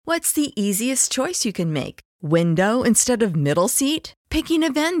What's the easiest choice you can make? Window instead of middle seat? Picking a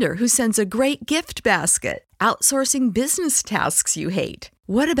vendor who sends a great gift basket? Outsourcing business tasks you hate?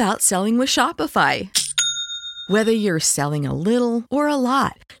 What about selling with Shopify? Whether you're selling a little or a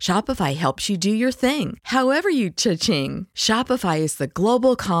lot, Shopify helps you do your thing, however you cha-ching. Shopify is the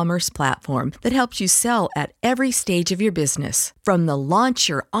global commerce platform that helps you sell at every stage of your business. From the launch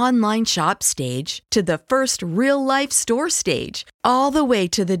your online shop stage to the first real-life store stage, all the way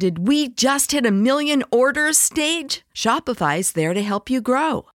to the did we just hit a million orders stage. Shopify's there to help you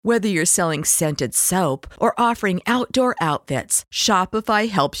grow. Whether you're selling scented soap or offering outdoor outfits, Shopify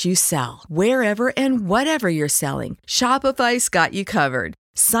helps you sell. Wherever and whatever you're selling, Shopify's got you covered.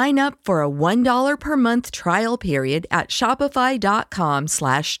 Sign up for a $1 per month trial period at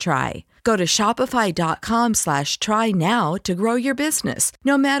shopify.com/try. Go to shopify.com/try now to grow your business,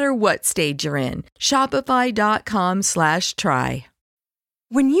 no matter what stage you're in. Shopify.com/try.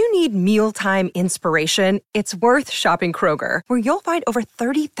 When you need mealtime inspiration, it's worth shopping Kroger, where you'll find over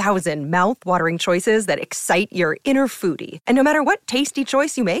 30,000 mouth-watering choices that excite your inner foodie. And no matter what tasty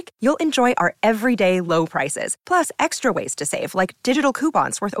choice you make, you'll enjoy our everyday low prices, plus extra ways to save, like digital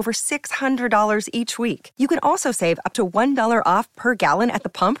coupons worth over $600 each week. You can also save up to $1 off per gallon at the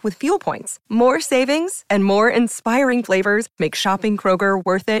pump with fuel points. More savings and more inspiring flavors make shopping Kroger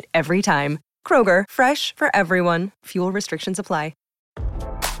worth it every time. Kroger, fresh for everyone. Fuel restrictions apply.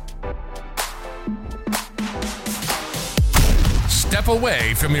 Step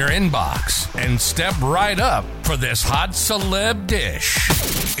away from your inbox and step right up for this hot celeb dish.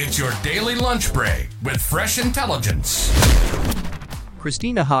 It's your daily lunch break with fresh intelligence.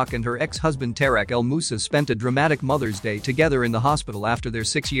 Christina Haack and her ex-husband Tarek Moussa spent a dramatic Mother's Day together in the hospital after their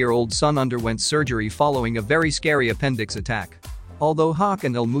 6-year-old son underwent surgery following a very scary appendix attack. Although Haack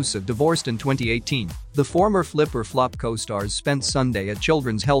and Moussa divorced in 2018, the former Flip-or-Flop co-stars spent Sunday at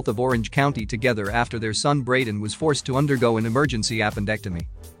Children's Health of Orange County together after their son Braden was forced to undergo an emergency appendectomy.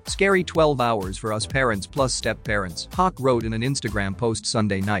 "Scary 12 hours for us parents plus step-parents," Haack wrote in an Instagram post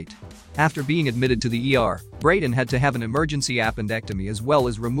Sunday night. After being admitted to the ER, Braden had to have an emergency appendectomy as well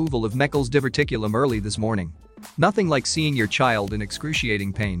as removal of Meckel's diverticulum early this morning. "Nothing like seeing your child in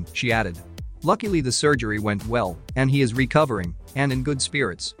excruciating pain," she added. Luckily the surgery went well, and he is recovering, and in good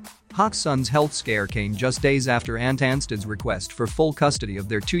spirits. Haack's son's health scare came just days after Aunt Ansted's request for full custody of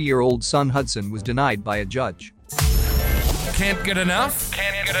their 2-year-old son Hudson was denied by a judge. Can't get enough?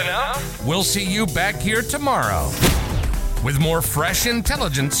 Can't get enough? We'll see you back here tomorrow with more fresh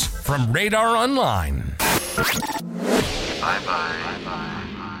intelligence from Radar Online. Bye-bye.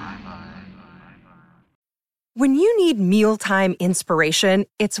 When you need mealtime inspiration,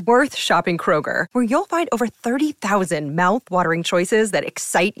 it's worth shopping Kroger, where you'll find over 30,000 mouth-watering choices that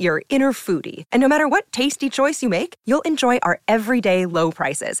excite your inner foodie. And no matter what tasty choice you make, you'll enjoy our everyday low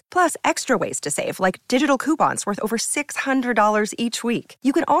prices, plus extra ways to save, like digital coupons worth over $600 each week.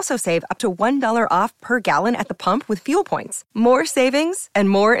 You can also save up to $1 off per gallon at the pump with fuel points. More savings and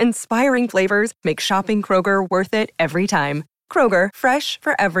more inspiring flavors make shopping Kroger worth it every time. Kroger, fresh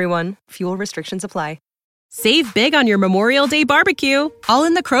for everyone. Fuel restrictions apply. Save big on your Memorial Day barbecue, all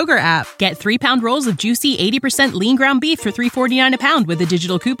in the Kroger app. Get 3-pound rolls of juicy 80% lean ground beef for $3.49 a pound with a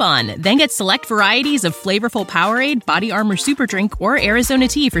digital coupon. Then get select varieties of flavorful Powerade, Body Armor Super Drink, or Arizona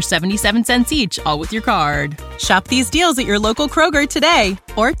tea for 77 cents each, all with your card. Shop these deals at your local Kroger today,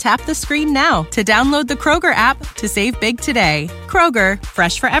 or tap the screen now to download the Kroger app to save big today. Kroger,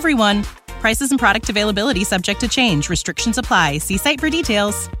 fresh for everyone. Prices and product availability subject to change. Restrictions apply. See site for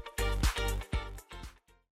details.